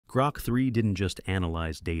Grok 3 didn't just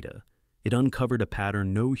analyze data. It uncovered a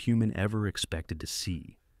pattern no human ever expected to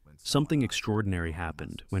see. Something extraordinary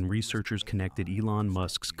happened when researchers connected Elon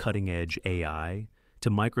Musk's cutting-edge AI to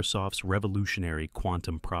Microsoft's revolutionary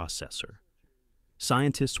quantum processor.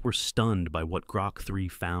 Scientists were stunned by what Grok 3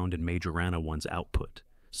 found in Majorana 1's output,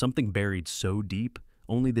 something buried so deep,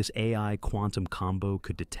 only this AI quantum combo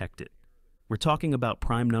could detect it. We're talking about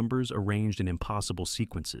prime numbers arranged in impossible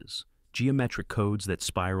sequences, geometric codes that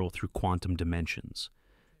spiral through quantum dimensions,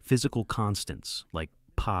 physical constants like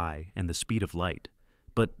pi and the speed of light,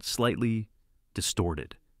 but slightly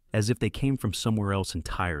distorted, as if they came from somewhere else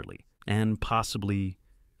entirely, and possibly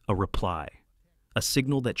a reply, a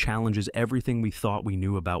signal that challenges everything we thought we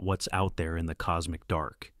knew about what's out there in the cosmic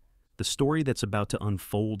dark. The story that's about to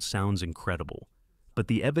unfold sounds incredible, but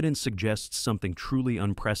the evidence suggests something truly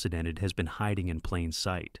unprecedented has been hiding in plain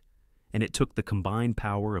sight, and it took the combined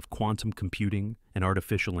power of quantum computing and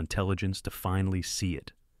artificial intelligence to finally see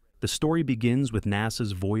it. The story begins with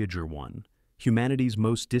NASA's Voyager 1, humanity's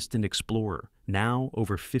most distant explorer, now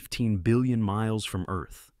over 15 billion miles from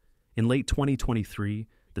Earth. In late 2023,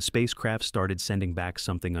 the spacecraft started sending back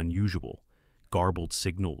something unusual: garbled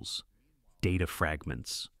signals, data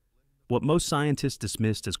fragments. What most scientists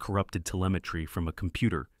dismissed as corrupted telemetry from a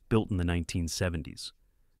computer built in the 1970s.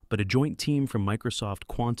 But a joint team from Microsoft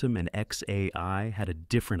Quantum and xAI had a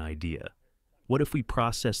different idea. What if we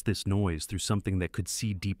processed this noise through something that could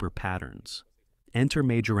see deeper patterns? Enter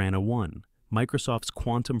Majorana 1, Microsoft's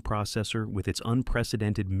quantum processor with its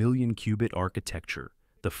unprecedented million-qubit architecture,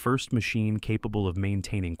 the first machine capable of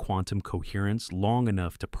maintaining quantum coherence long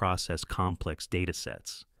enough to process complex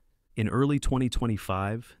datasets. In early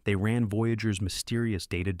 2025, they ran Voyager's mysterious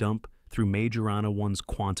data dump through Majorana 1's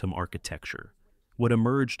quantum architecture. What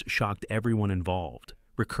emerged shocked everyone involved: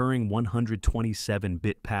 recurring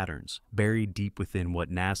 127-bit patterns buried deep within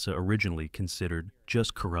what NASA originally considered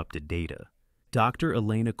just corrupted data. Dr.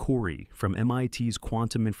 Elena Corey from MIT's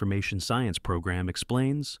Quantum Information Science program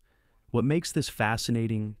explains, "What makes this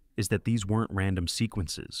fascinating is that these weren't random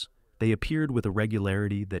sequences. They appeared with a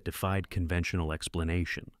regularity that defied conventional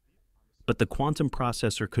explanation. But the quantum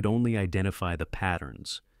processor could only identify the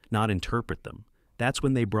patterns, not interpret them. That's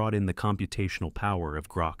when they brought in the computational power of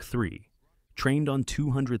Grok 3. Trained on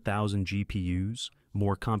 200,000 GPUs,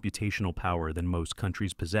 more computational power than most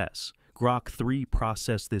countries possess, Grok 3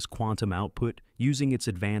 processed this quantum output using its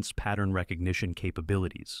advanced pattern recognition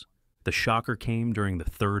capabilities. The shocker came during the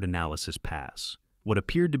third analysis pass. What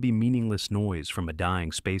appeared to be meaningless noise from a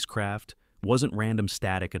dying spacecraft wasn't random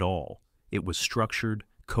static at all. It was structured,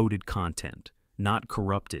 coded content, not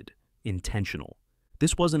corrupted, intentional.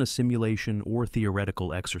 This wasn't a simulation or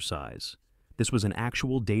theoretical exercise. This was an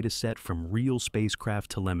actual data set from real spacecraft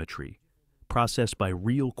telemetry, processed by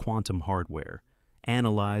real quantum hardware,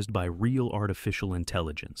 analyzed by real artificial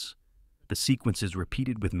intelligence. The sequence is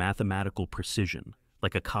repeated with mathematical precision,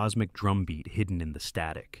 like a cosmic drumbeat hidden in the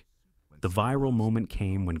static. The viral moment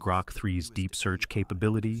came when Grok 3's deep search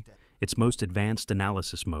capability, its most advanced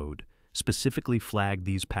analysis mode, specifically flagged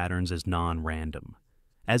these patterns as non-random.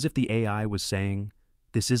 As if the AI was saying,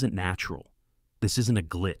 "This isn't natural. This isn't a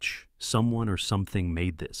glitch. Someone or something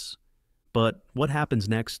made this." But what happens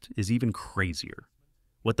next is even crazier.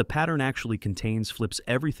 What the pattern actually contains flips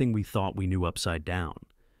everything we thought we knew upside down.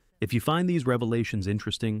 If you find these revelations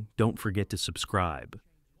interesting, don't forget to subscribe.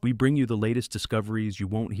 We bring you the latest discoveries you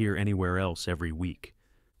won't hear anywhere else every week.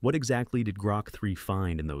 What exactly did Grok 3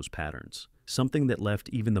 find in those patterns? Something that left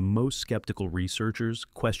even the most skeptical researchers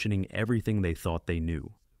questioning everything they thought they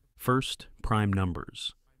knew. First, prime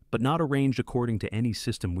numbers. But not arranged according to any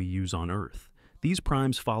system we use on Earth. These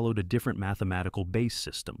primes followed a different mathematical base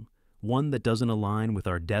system, one that doesn't align with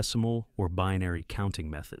our decimal or binary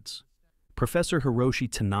counting methods. Professor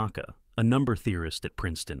Hiroshi Tanaka, a number theorist at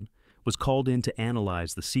Princeton, was called in to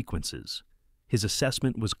analyze the sequences. His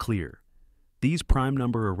assessment was clear. These prime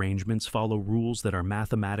number arrangements follow rules that are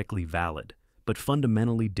mathematically valid, but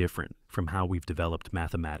fundamentally different from how we've developed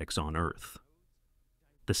mathematics on Earth.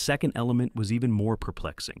 The second element was even more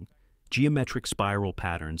perplexing: geometric spiral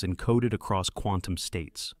patterns encoded across quantum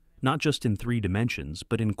states, not just in 3 dimensions,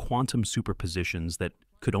 but in quantum superpositions that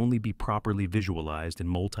could only be properly visualized in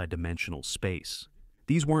multidimensional space.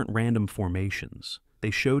 These weren't random formations.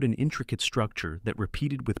 They showed an intricate structure that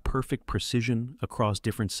repeated with perfect precision across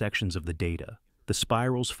different sections of the data. The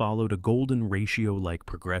spirals followed a golden ratio-like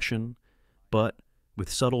progression, but with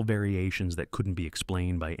subtle variations that couldn't be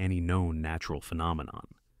explained by any known natural phenomenon.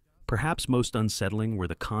 Perhaps most unsettling were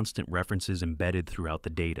the constant references embedded throughout the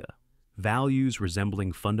data. Values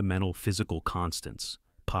resembling fundamental physical constants,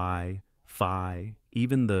 pi, phi,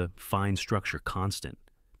 even the fine structure constant,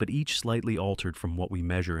 but each slightly altered from what we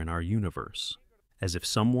measure in our universe, as if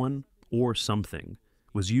someone, or something,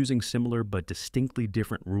 was using similar but distinctly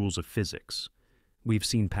different rules of physics. We've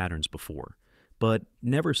seen patterns before, but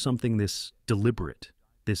never something this deliberate,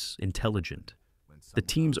 this intelligent. The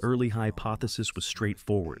team's early hypothesis was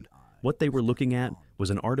straightforward. What they were looking at was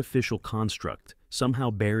an artificial construct, somehow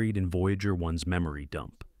buried in Voyager 1's memory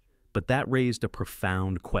dump. But that raised a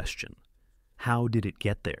profound question. How did it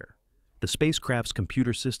get there? The spacecraft's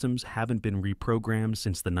computer systems haven't been reprogrammed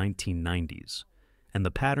since the 1990s, and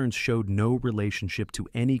the patterns showed no relationship to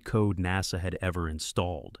any code NASA had ever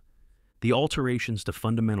installed. The alterations to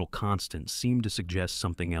fundamental constants seemed to suggest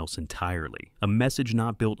something else entirely, a message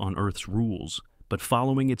not built on Earth's rules, but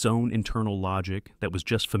following its own internal logic that was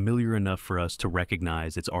just familiar enough for us to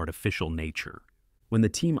recognize its artificial nature. When the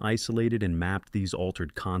team isolated and mapped these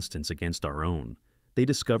altered constants against our own, they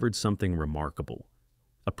discovered something remarkable.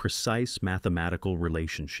 A precise mathematical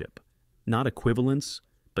relationship. Not equivalence,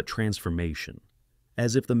 but transformation.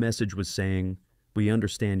 As if the message was saying, we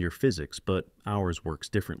understand your physics, but ours works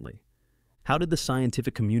differently. How did the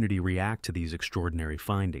scientific community react to these extraordinary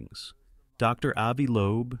findings? Dr. Avi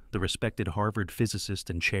Loeb, the respected Harvard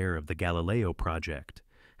physicist and chair of the Galileo Project,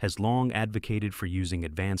 has long advocated for using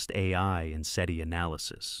advanced AI in SETI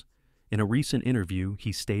analysis. In a recent interview,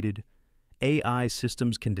 he stated, AI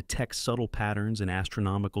systems can detect subtle patterns in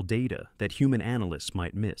astronomical data that human analysts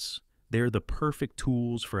might miss. They're the perfect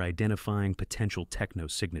tools for identifying potential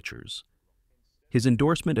technosignatures. His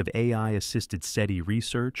endorsement of AI-assisted SETI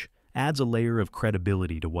research adds a layer of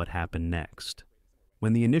credibility to what happened next.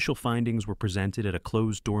 When the initial findings were presented at a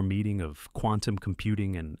closed-door meeting of quantum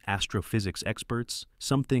computing and astrophysics experts,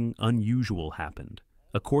 something unusual happened.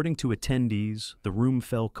 According to attendees, the room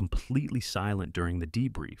fell completely silent during the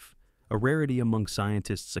debrief, a rarity among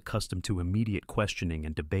scientists accustomed to immediate questioning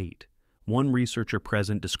and debate. One researcher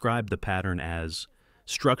present described the pattern as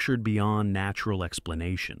structured beyond natural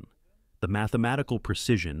explanation. The mathematical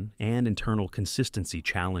precision and internal consistency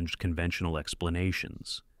challenged conventional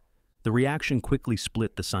explanations. The reaction quickly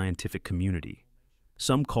split the scientific community.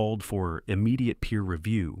 Some called for immediate peer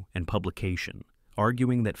review and publication,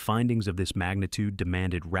 arguing that findings of this magnitude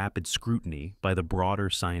demanded rapid scrutiny by the broader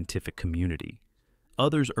scientific community.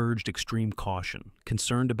 Others urged extreme caution,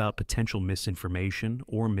 concerned about potential misinformation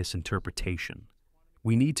or misinterpretation.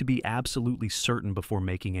 We need to be absolutely certain before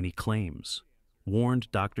making any claims,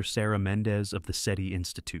 warned Dr. Sarah Mendez of the SETI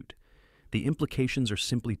Institute. The implications are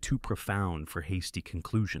simply too profound for hasty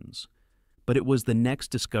conclusions. But it was the next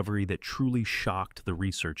discovery that truly shocked the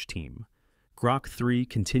research team. Grok 3,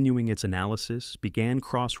 continuing its analysis, began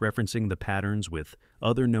cross-referencing the patterns with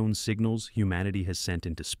other known signals humanity has sent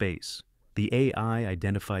into space. The AI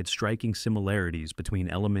identified striking similarities between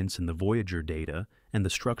elements in the Voyager data and the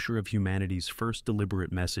structure of humanity's first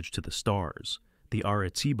deliberate message to the stars, the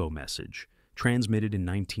Arecibo message, transmitted in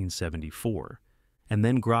 1974. And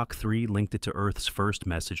then Grok 3 linked it to Earth's first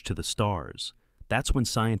message to the stars. That's when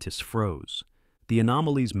scientists froze. The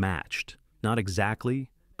anomalies matched, not exactly,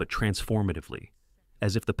 but transformatively,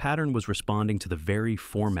 as if the pattern was responding to the very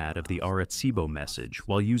format of the Arecibo message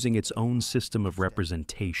while using its own system of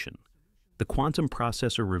representation. The quantum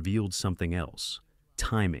processor revealed something else: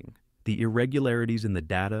 timing. The irregularities in the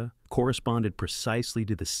data corresponded precisely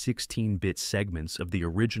to the 16-bit segments of the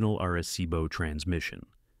original Arecibo transmission.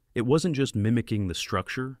 It wasn't just mimicking the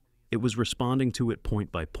structure, it was responding to it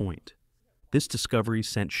point by point. This discovery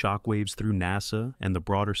sent shockwaves through NASA and the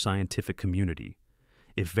broader scientific community.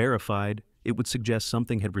 If verified, it would suggest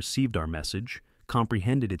something had received our message,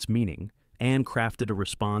 comprehended its meaning, and crafted a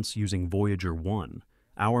response using Voyager 1,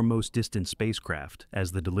 our most distant spacecraft,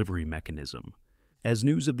 as the delivery mechanism. As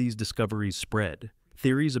news of these discoveries spread,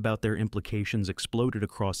 theories about their implications exploded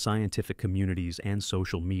across scientific communities and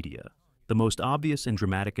social media. The most obvious and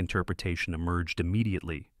dramatic interpretation emerged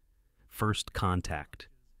immediately: first contact.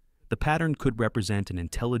 The pattern could represent an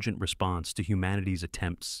intelligent response to humanity's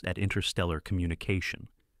attempts at interstellar communication.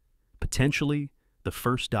 Potentially, the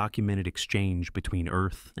first documented exchange between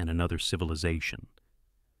Earth and another civilization.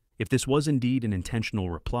 If this was indeed an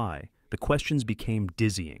intentional reply, the questions became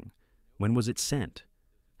dizzying. When was it sent?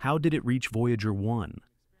 How did it reach Voyager 1?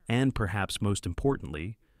 And perhaps most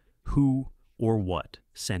importantly, who or what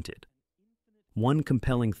sent it? One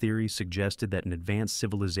compelling theory suggested that an advanced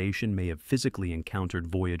civilization may have physically encountered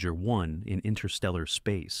Voyager 1 in interstellar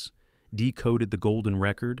space, decoded the golden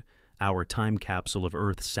record, our time capsule of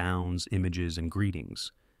Earth sounds, images, and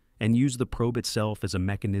greetings, and used the probe itself as a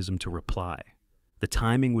mechanism to reply. The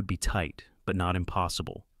timing would be tight, but not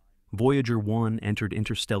impossible. Voyager 1 entered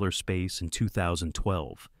interstellar space in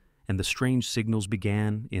 2012, and the strange signals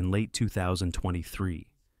began in late 2023.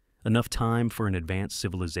 enough time for an advanced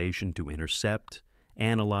civilization to intercept,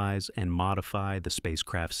 analyze, and modify the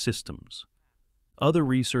spacecraft's systems. Other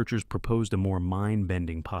researchers proposed a more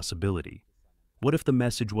mind-bending possibility. What if the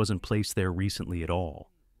message wasn't placed there recently at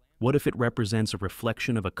all? What if it represents a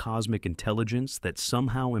reflection of a cosmic intelligence that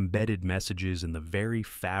somehow embedded messages in the very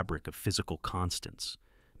fabric of physical constants?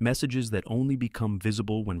 Messages that only become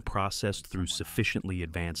visible when processed through sufficiently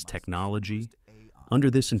advanced technology?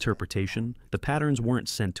 Under this interpretation, the patterns weren't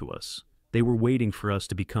sent to us. They were waiting for us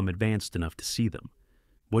to become advanced enough to see them.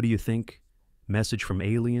 What do you think? Message from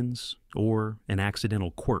aliens or an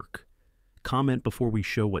accidental quirk? Comment before we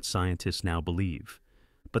show what scientists now believe.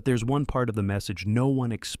 But there's one part of the message no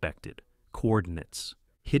one expected: coordinates.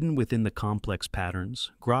 Hidden within the complex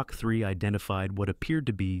patterns, Grok 3 identified what appeared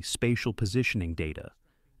to be spatial positioning data,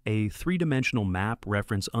 a three-dimensional map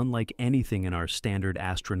reference unlike anything in our standard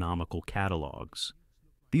astronomical catalogs.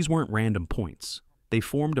 These weren't random points. They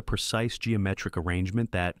formed a precise geometric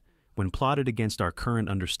arrangement that, when plotted against our current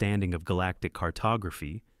understanding of galactic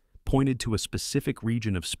cartography, pointed to a specific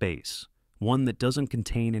region of space, one that doesn't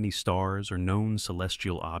contain any stars or known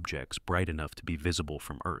celestial objects bright enough to be visible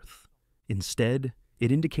from Earth. Instead,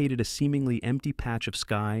 it indicated a seemingly empty patch of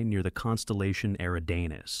sky near the constellation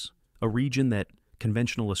Eridanus, a region that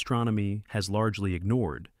conventional astronomy has largely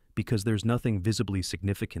ignored because there's nothing visibly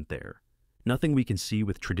significant there. Nothing we can see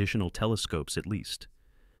with traditional telescopes, at least.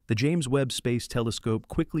 The James Webb Space Telescope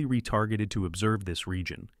quickly retargeted to observe this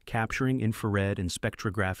region, capturing infrared and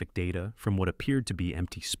spectrographic data from what appeared to be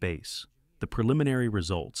empty space. The preliminary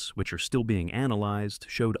results, which are still being analyzed,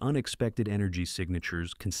 showed unexpected energy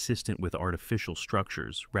signatures consistent with artificial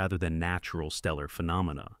structures rather than natural stellar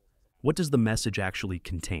phenomena. What does the message actually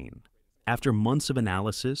contain? After months of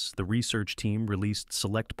analysis, the research team released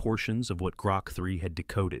select portions of what Grok 3 had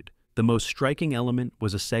decoded. The most striking element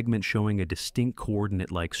was a segment showing a distinct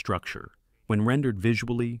coordinate-like structure. When rendered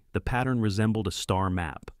visually, the pattern resembled a star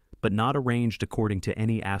map, but not arranged according to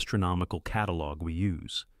any astronomical catalog we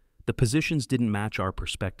use. The positions didn't match our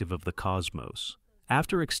perspective of the cosmos.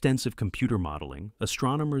 After extensive computer modeling,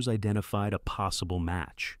 astronomers identified a possible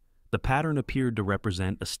match. The pattern appeared to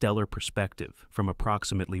represent a stellar perspective from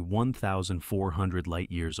approximately 1,400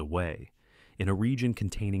 light-years away, in a region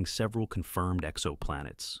containing several confirmed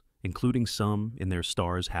exoplanets, including some in their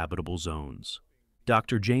stars' habitable zones.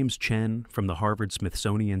 Dr. James Chen from the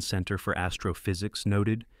Harvard-Smithsonian Center for Astrophysics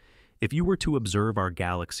noted, "If you were to observe our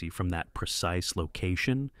galaxy from that precise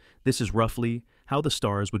location, this is roughly how the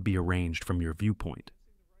stars would be arranged from your viewpoint."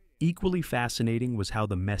 Equally fascinating was how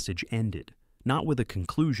the message ended, not with a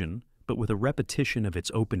conclusion, but with a repetition of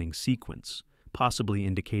its opening sequence, possibly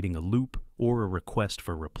indicating a loop or a request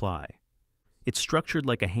for reply. "It's structured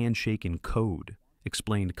like a handshake in code,"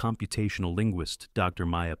 explained computational linguist Dr.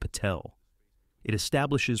 Maya Patel. "It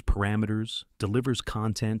establishes parameters, delivers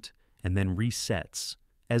content, and then resets,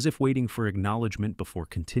 as if waiting for acknowledgement before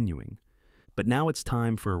continuing. But now it's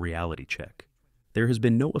time for a reality check. There has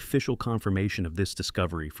been no official confirmation of this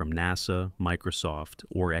discovery from NASA, Microsoft,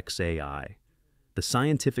 or xAI. The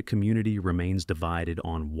scientific community remains divided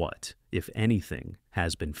on what, if anything,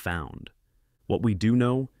 has been found. What we do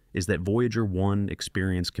know is that Voyager 1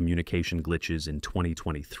 experienced communication glitches in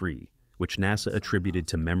 2023, which NASA attributed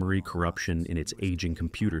to memory corruption in its aging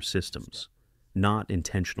computer systems, not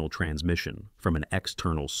intentional transmission from an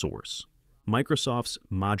external source. Microsoft's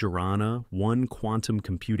Majorana 1 quantum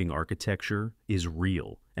computing architecture is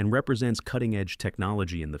real and represents cutting-edge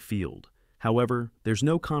technology in the field. However, there's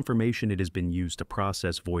no confirmation it has been used to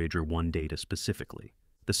process Voyager 1 data specifically.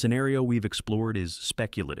 The scenario we've explored is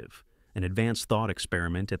speculative, an advanced thought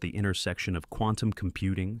experiment at the intersection of quantum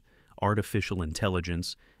computing, artificial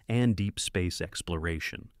intelligence, and deep space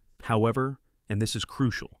exploration. However, and this is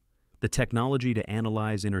crucial, the technology to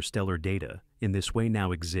analyze interstellar data in this way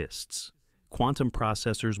now exists. Quantum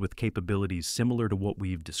processors with capabilities similar to what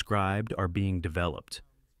we've described are being developed.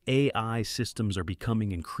 AI systems are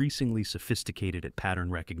becoming increasingly sophisticated at pattern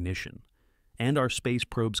recognition, and our space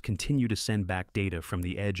probes continue to send back data from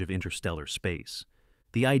the edge of interstellar space.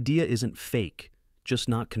 The idea isn't fake, just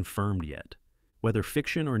not confirmed yet. Whether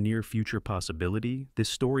fiction or near-future possibility, this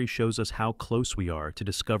story shows us how close we are to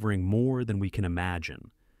discovering more than we can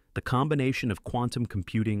imagine. The combination of quantum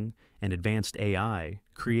computing and advanced AI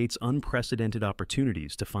creates unprecedented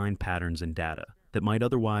opportunities to find patterns in data that might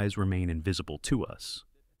otherwise remain invisible to us.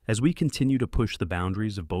 As we continue to push the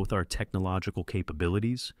boundaries of both our technological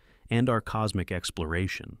capabilities and our cosmic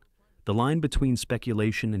exploration, the line between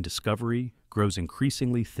speculation and discovery grows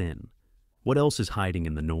increasingly thin. What else is hiding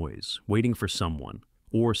in the noise, waiting for someone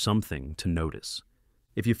or something to notice?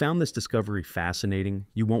 If you found this discovery fascinating,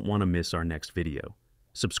 you won't want to miss our next video.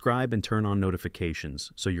 Subscribe and turn on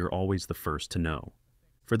notifications so you're always the first to know.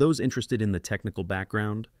 For those interested in the technical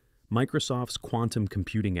background, Microsoft's quantum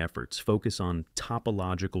computing efforts focus on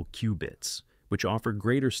topological qubits, which offer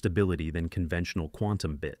greater stability than conventional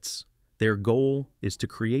quantum bits. Their goal is to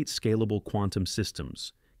create scalable quantum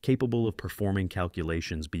systems capable of performing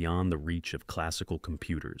calculations beyond the reach of classical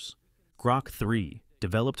computers. Grok 3,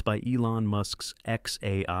 developed by Elon Musk's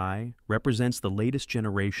xAI, represents the latest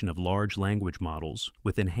generation of large language models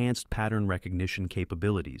with enhanced pattern recognition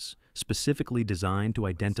capabilities, specifically designed to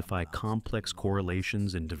identify complex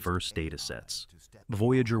correlations in diverse datasets.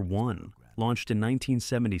 Voyager 1, launched in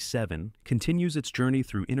 1977, continues its journey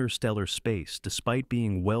through interstellar space despite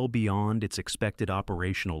being well beyond its expected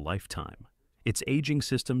operational lifetime. Its aging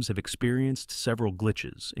systems have experienced several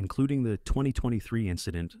glitches, including the 2023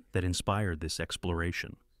 incident that inspired this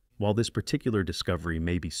exploration. While this particular discovery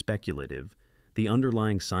may be speculative, the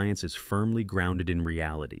underlying science is firmly grounded in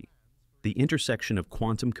reality. The intersection of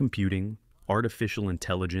quantum computing, artificial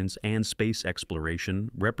intelligence, and space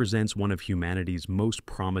exploration represents one of humanity's most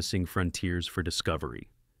promising frontiers for discovery.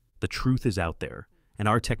 The truth is out there, and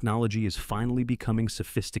our technology is finally becoming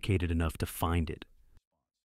sophisticated enough to find it.